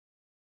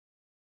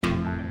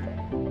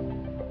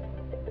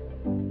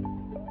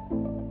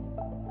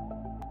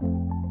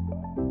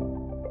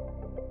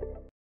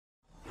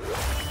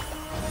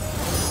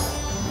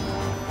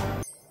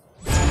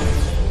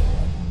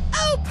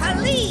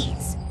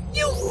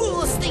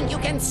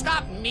can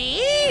stop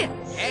me,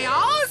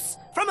 Chaos,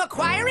 from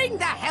acquiring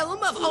the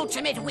Helm of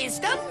Ultimate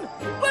Wisdom?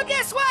 Well,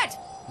 guess what?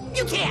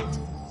 You can't.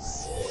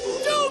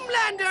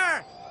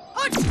 Doomlander,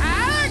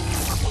 attack!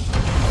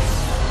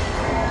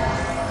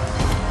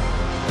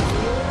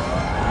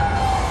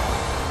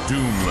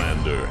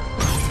 Doomlander,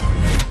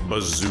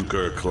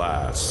 Bazooka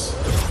Class.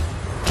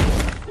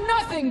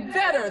 Nothing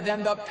better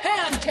than the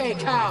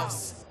Pancake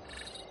House!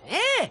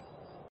 Eh?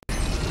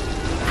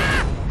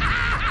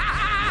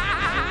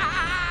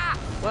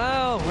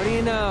 Well, what do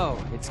you know?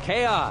 It's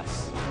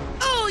chaos.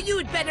 Oh,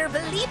 you'd better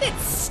believe it,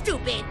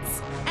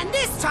 stupids! And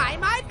this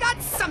time I've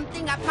got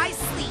something up my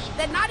sleeve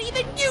that not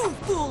even you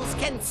fools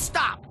can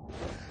stop!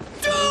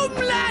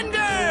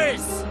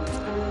 Doomlanders!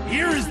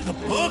 Here is the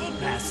book,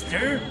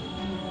 Master.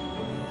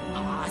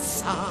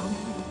 Awesome.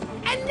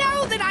 And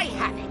now that I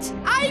have it,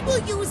 I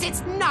will use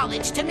its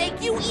knowledge to make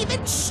you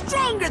even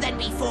stronger than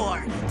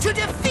before, to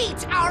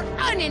defeat our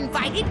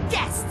uninvited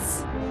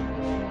guests.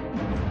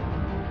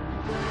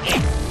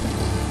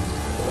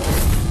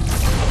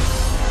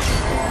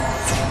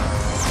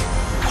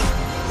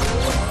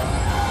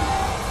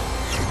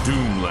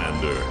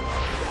 Doomlander,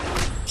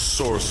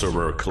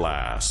 Sorcerer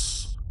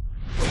Class.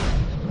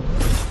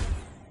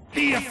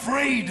 Be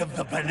afraid of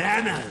the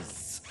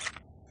bananas.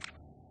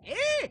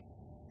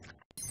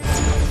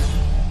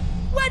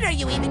 What are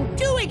you even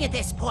doing at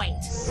this point?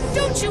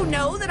 Don't you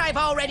know that I've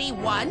already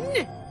won?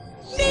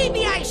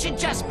 Maybe I should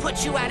just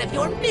put you out of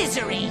your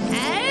misery,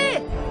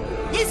 eh?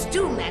 This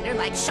Doomlander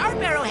likes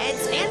sharp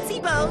arrowheads, fancy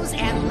bows,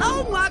 and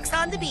long walks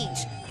on the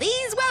beach.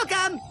 Please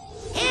welcome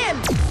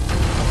him!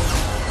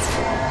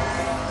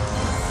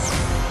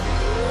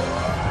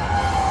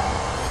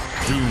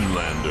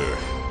 Doomlander,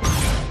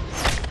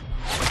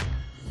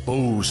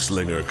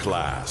 Bowslinger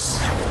Class.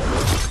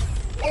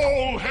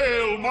 All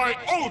hail my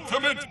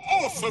ultimate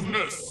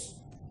awesomeness!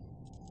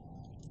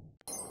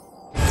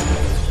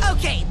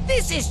 Okay,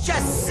 this is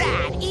just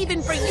sad,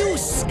 even for you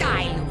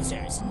sky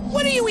losers.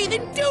 What are you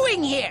even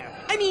doing here?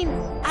 I mean,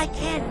 I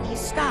can't be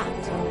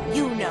stopped.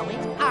 You know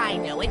it, I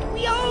know it,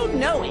 we all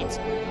know it.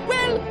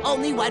 Well,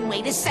 only one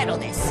way to settle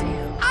this.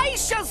 I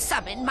shall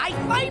summon my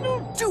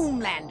final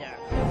Doomlander.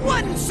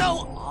 One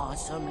so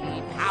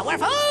awesomely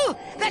powerful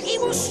that he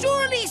will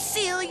surely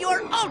seal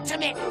your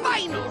ultimate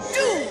final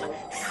doom.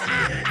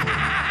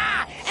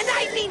 And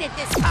I mean it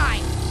this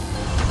time.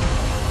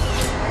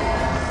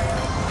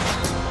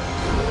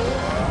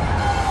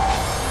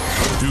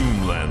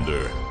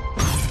 Doomlander,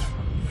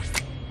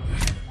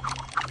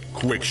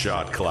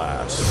 Quickshot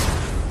Class.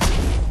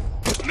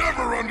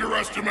 Never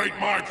underestimate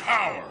my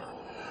power!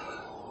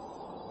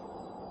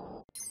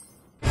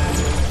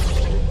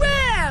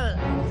 Well,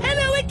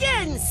 hello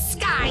again,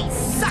 sky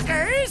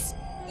suckers!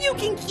 You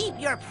can keep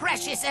your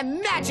precious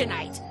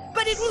Imaginite,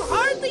 but it will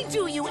hardly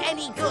do you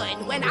any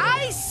good when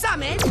I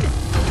summon...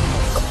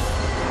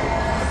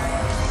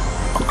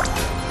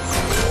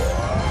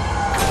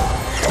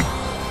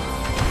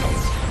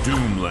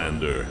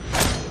 Doomlander,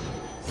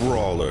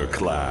 Brawler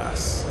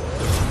Class.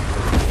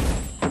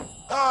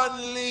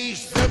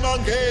 Unleash the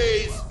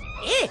monkeys!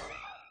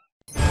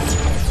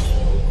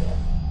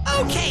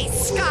 Okay,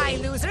 sky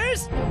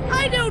losers!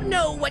 I don't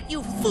know what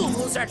you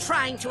fools are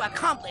trying to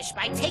accomplish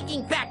by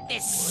taking back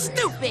this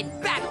stupid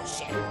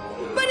battleship.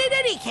 But in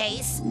any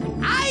case,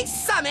 I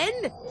summon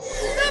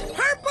the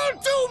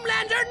Purple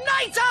Doomlander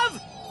Knight of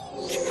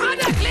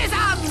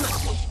Cataclysm!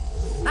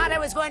 Thought I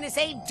was going to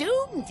say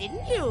doom,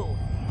 didn't you?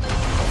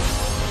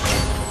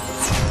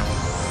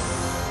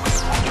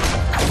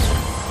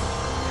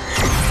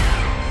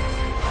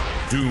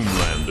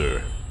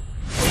 Doomlander,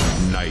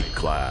 Night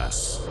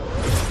Class.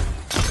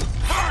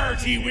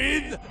 Party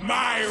with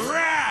my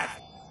wrath!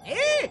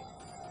 Ugh!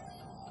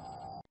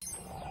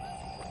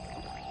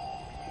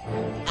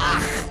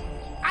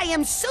 I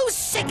am so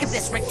sick of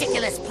this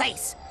ridiculous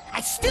place.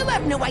 I still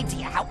have no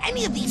idea how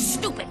any of these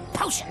stupid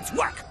potions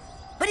work.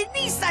 But at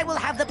least I will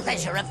have the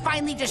pleasure of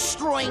finally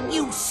destroying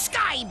you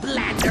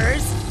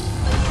Skyblanders.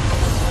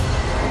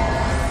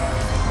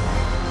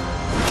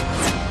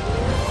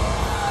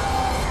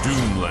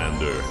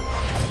 Doomlander,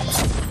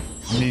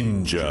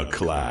 Ninja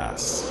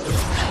Class.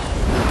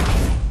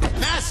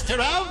 Master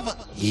of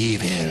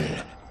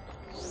evil!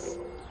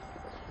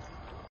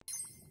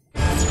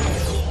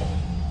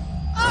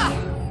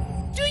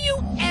 Do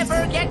you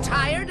ever get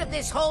tired of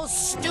this whole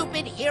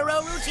stupid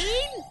hero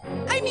routine?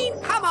 I mean,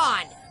 come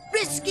on!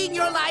 Risking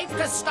your life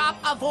to stop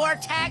a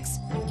vortex?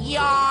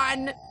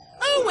 Yawn!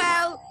 Oh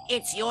well,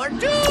 it's your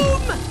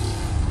doom!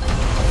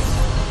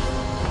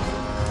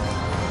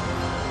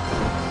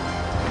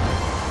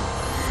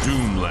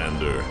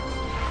 Doomlander,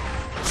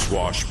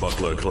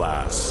 Swashbuckler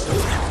Class.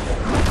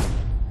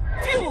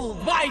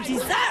 Fueled by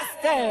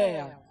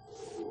disaster!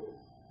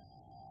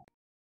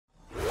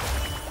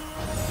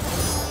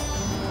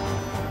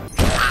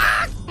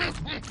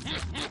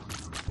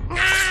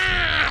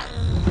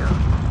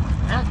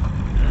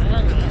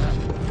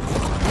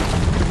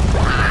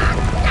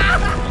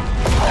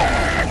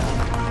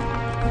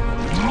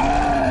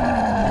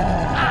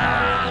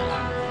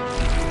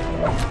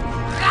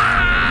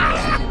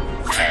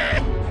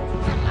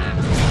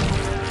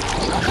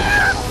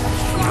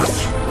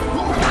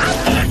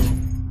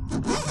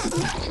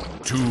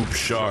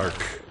 Shark.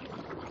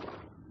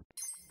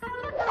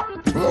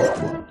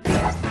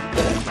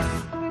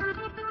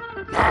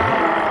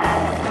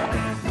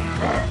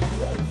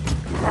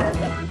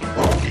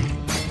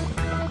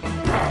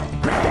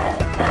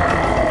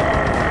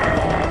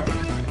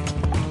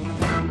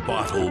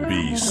 Bottle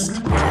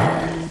Beast.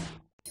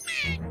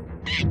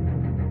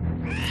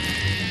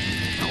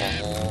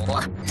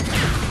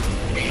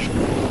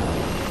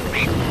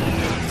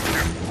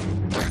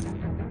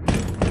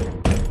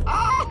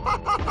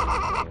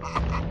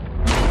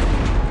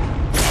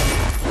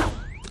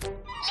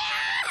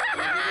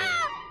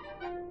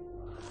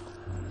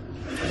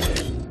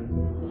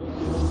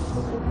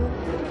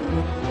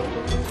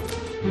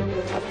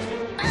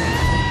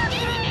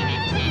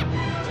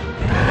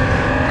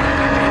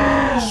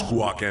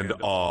 Squawk and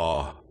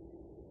Awe.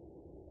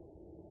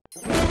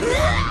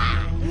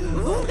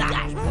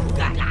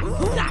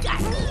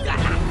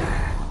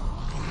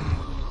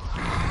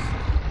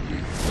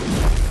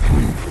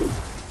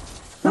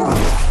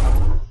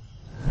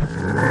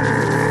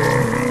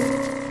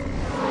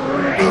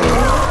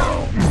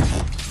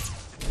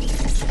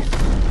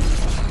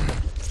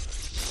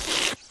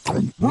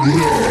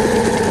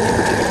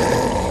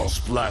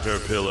 Splatter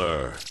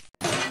Pillar.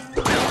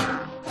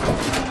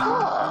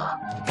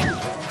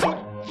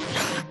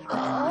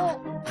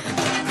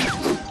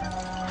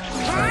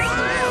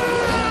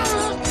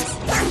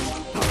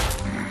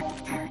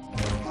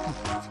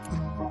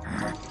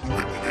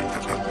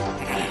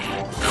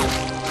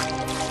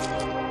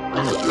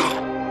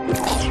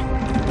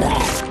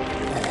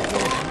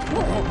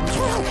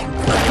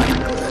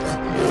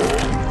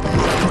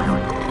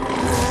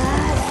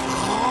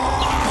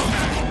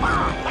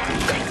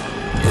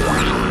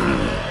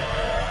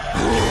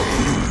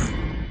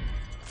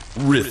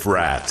 Riff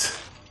Rat.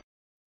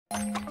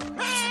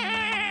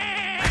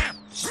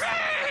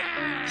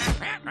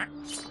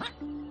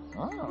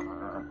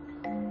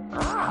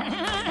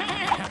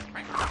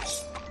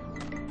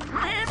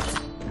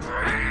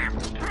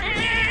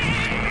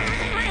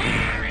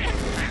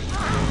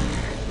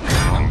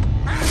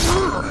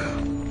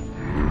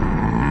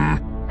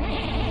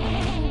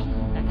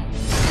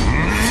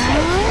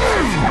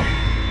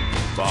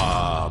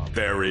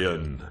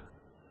 Barbarian.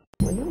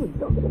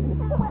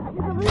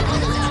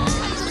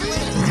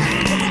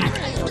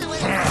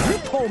 You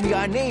told me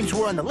our names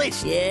were on the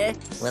list. Yeah?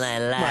 Well, I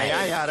lied. Why,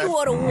 I oughta- You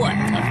oughta what,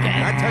 tough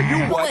guy? I tell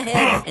you Go what.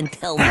 ahead and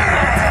tell me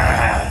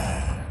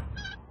what.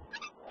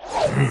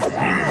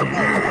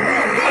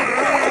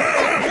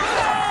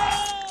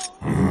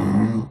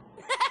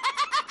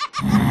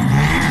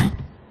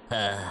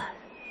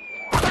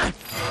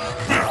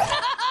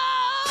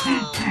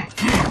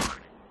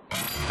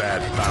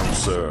 Bad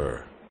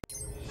Bouncer.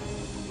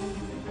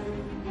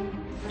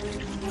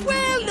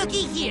 Well,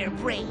 looky here,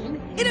 Brain.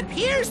 It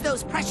appears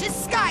those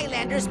precious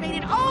Skylanders made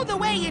it all the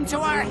way into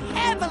our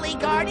heavily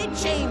guarded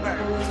chamber,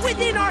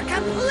 within our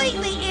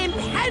completely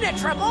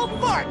impenetrable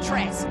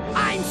fortress.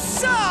 I'm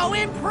so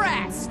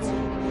impressed.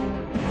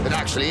 It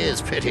actually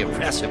is pretty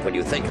impressive when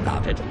you think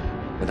about it.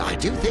 And I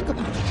do think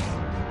about it.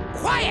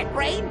 Quiet,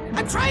 Brain.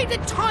 I'm trying to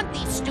taunt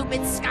these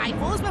stupid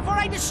Skyfools before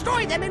I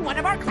destroy them in one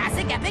of our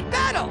classic epic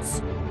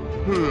battles.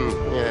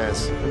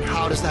 Yes. And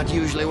how does that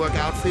usually work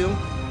out for you?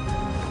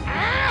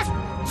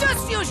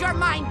 Just use your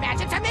mind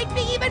magic to make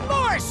me even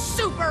more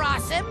super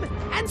awesome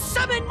and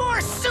summon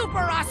more super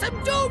awesome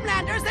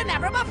Doomlanders than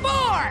ever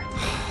before!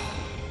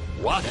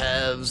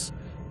 Whatevs.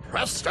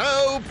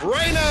 Presto,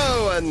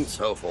 Braino, and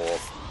so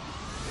forth.